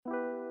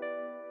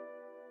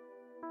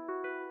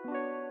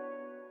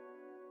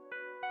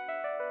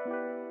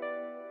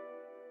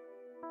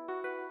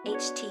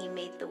HT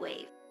made the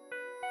wave.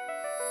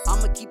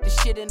 I'ma keep the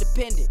shit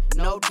independent,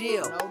 no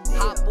deal.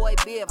 Hot boy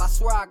Biv, I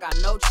swear I got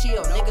no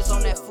chill. Niggas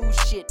on that food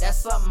shit, that's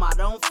something I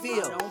don't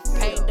feel.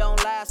 Pain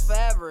don't last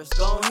forever, it's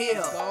gon'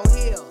 heal.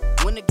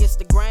 When it gets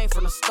the grain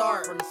from the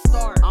start.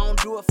 I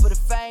don't do it for the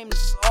fame, this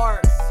is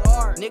art.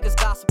 Niggas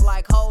gossip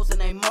like hoes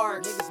and they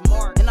marks.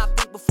 And I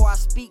think before I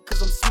speak,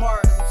 cause I'm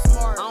smart.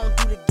 I don't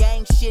do the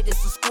gang shit,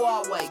 it's the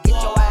squad way.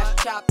 Get your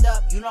ass chopped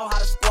up, you know how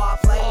the squad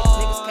play.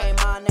 Niggas came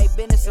mind they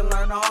business and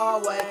learned the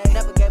hard way.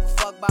 Never gave a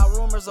fuck about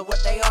rumors or what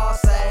they all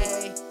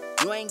say.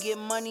 You ain't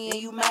getting money and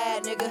you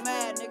mad, nigga.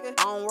 I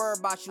don't worry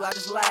about you, I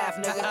just laugh,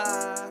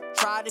 nigga.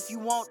 Try it if you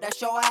want,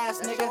 that's your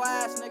ass,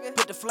 nigga.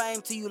 Put the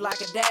flame to you like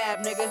a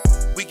dab,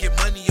 nigga. We get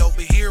money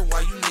over here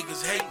while you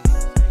niggas hating.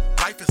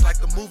 Life is like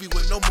a movie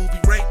with no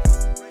movie rating.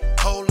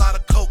 Whole lot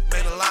of coke,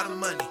 made a lot of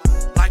money.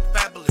 Like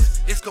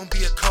Fabulous, it's gonna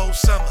be a cold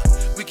summer.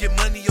 We get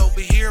money over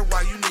here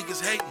while you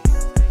niggas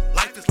hating.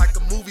 Life is like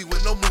a movie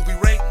with no movie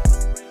rating.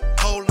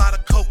 Whole lot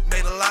of coke,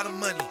 made a lot of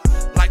money.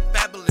 Like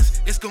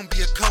Fabulous, it's gonna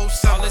be a cold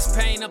summer. All this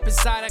pain up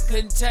inside, I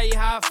couldn't tell you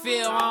how I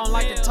feel. I don't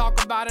like to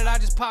talk about it, I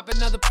just pop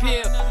another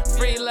pill.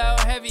 Free Lil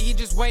Heavy, he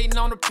just waiting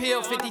on the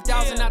pill.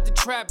 50,000 out the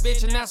trap,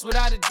 bitch, and that's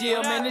without a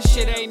deal. Man, this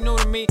shit ain't new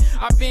to me,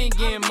 I been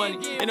getting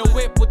money. In a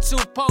whip with 2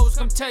 poles,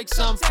 come take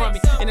some from me.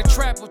 In a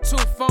trap with 2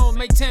 phones,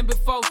 make 10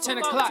 before 10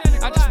 o'clock.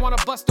 I just wanna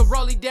bust the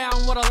rollie down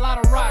with a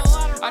lot of rocks.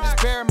 I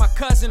just buried my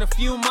cousin a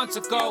few months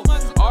ago.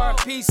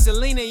 R.I.P.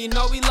 Selena, you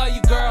know we love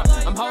you, girl.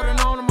 I'm holding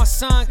on to my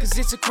son, cause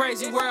it's a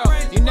crazy world.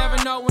 You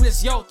never know when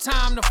it's your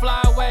time to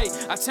fly away.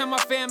 I tell my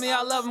family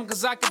I love them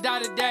cause I could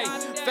die today.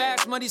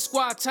 Fast money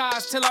squad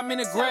ties till I'm in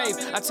the grave.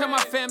 I tell my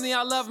family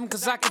I love them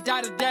cause I could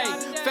die today.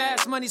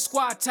 Fast money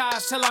squad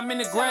ties till I'm in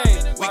the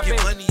grave. We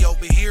get money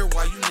over here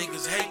while you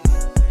niggas hating.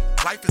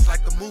 Life is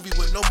like a movie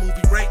with no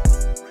movie rating.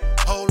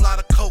 Whole lot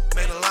of coke,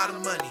 made a lot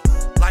of money.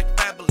 Like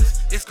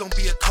Fabulous, it's gonna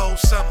be a cold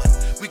summer.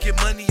 We get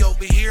money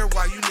over here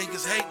while you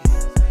niggas hating.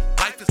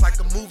 Life is like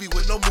a movie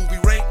with no movie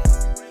rating.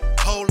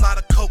 Whole lot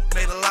of coke,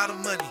 made a lot of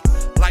money.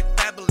 Like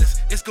Fabulous,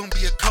 it's gonna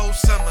be a cold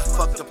summer.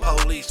 Fuck the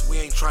police, we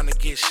ain't trying to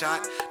get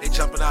shot. They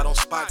jumping out on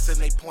spots and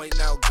they pointing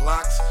out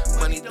Glocks.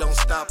 Money don't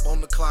stop on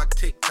the clock,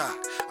 tick-tock.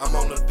 I'm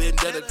on a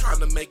vendetta trying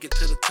to make it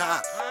to the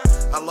top.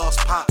 I lost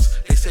Pops,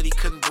 they said he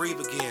couldn't breathe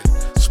again.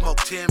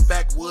 Smoked 10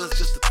 backwoods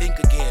just to think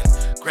again.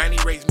 Granny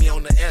raised me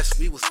on the S,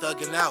 we was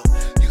thugging out.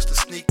 Used to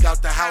sneak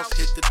out the house,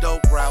 hit the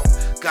dope route.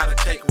 Gotta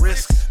take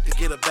risks to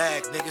get a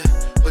bag,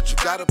 nigga. But you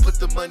gotta put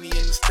the money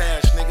in the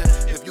stash,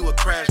 nigga. If you a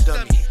crash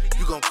dummy,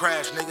 you gon'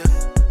 crash, nigga.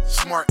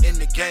 Smart in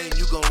the game,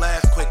 you gon'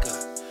 last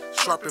quicker.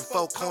 Sharpen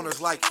 4 corners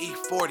like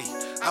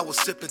E40. I was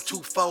sipping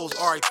 2 foes,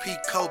 R.I.P.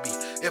 Kobe.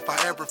 If I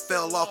ever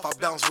fell off, I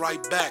bounce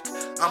right back.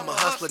 I'm a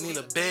hustler, need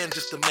a band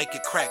just to make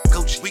it crack.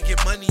 Gucci. We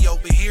get money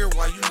over here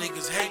while you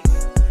niggas hating.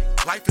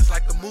 Life is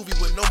like a movie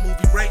with no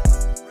movie rating.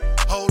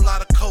 Whole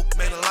lot of coke,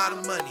 made a lot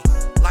of money.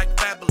 Like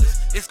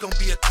Fabulous, it's gonna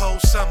be a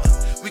cold summer.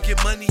 We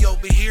get money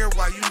over here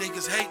while you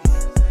niggas hating.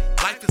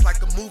 Life is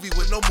like a movie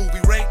with no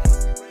movie rating.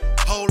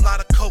 Whole lot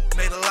of coke,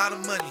 made a lot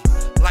of money.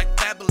 Like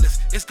Fabulous,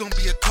 it's gonna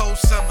be a cold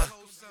summer.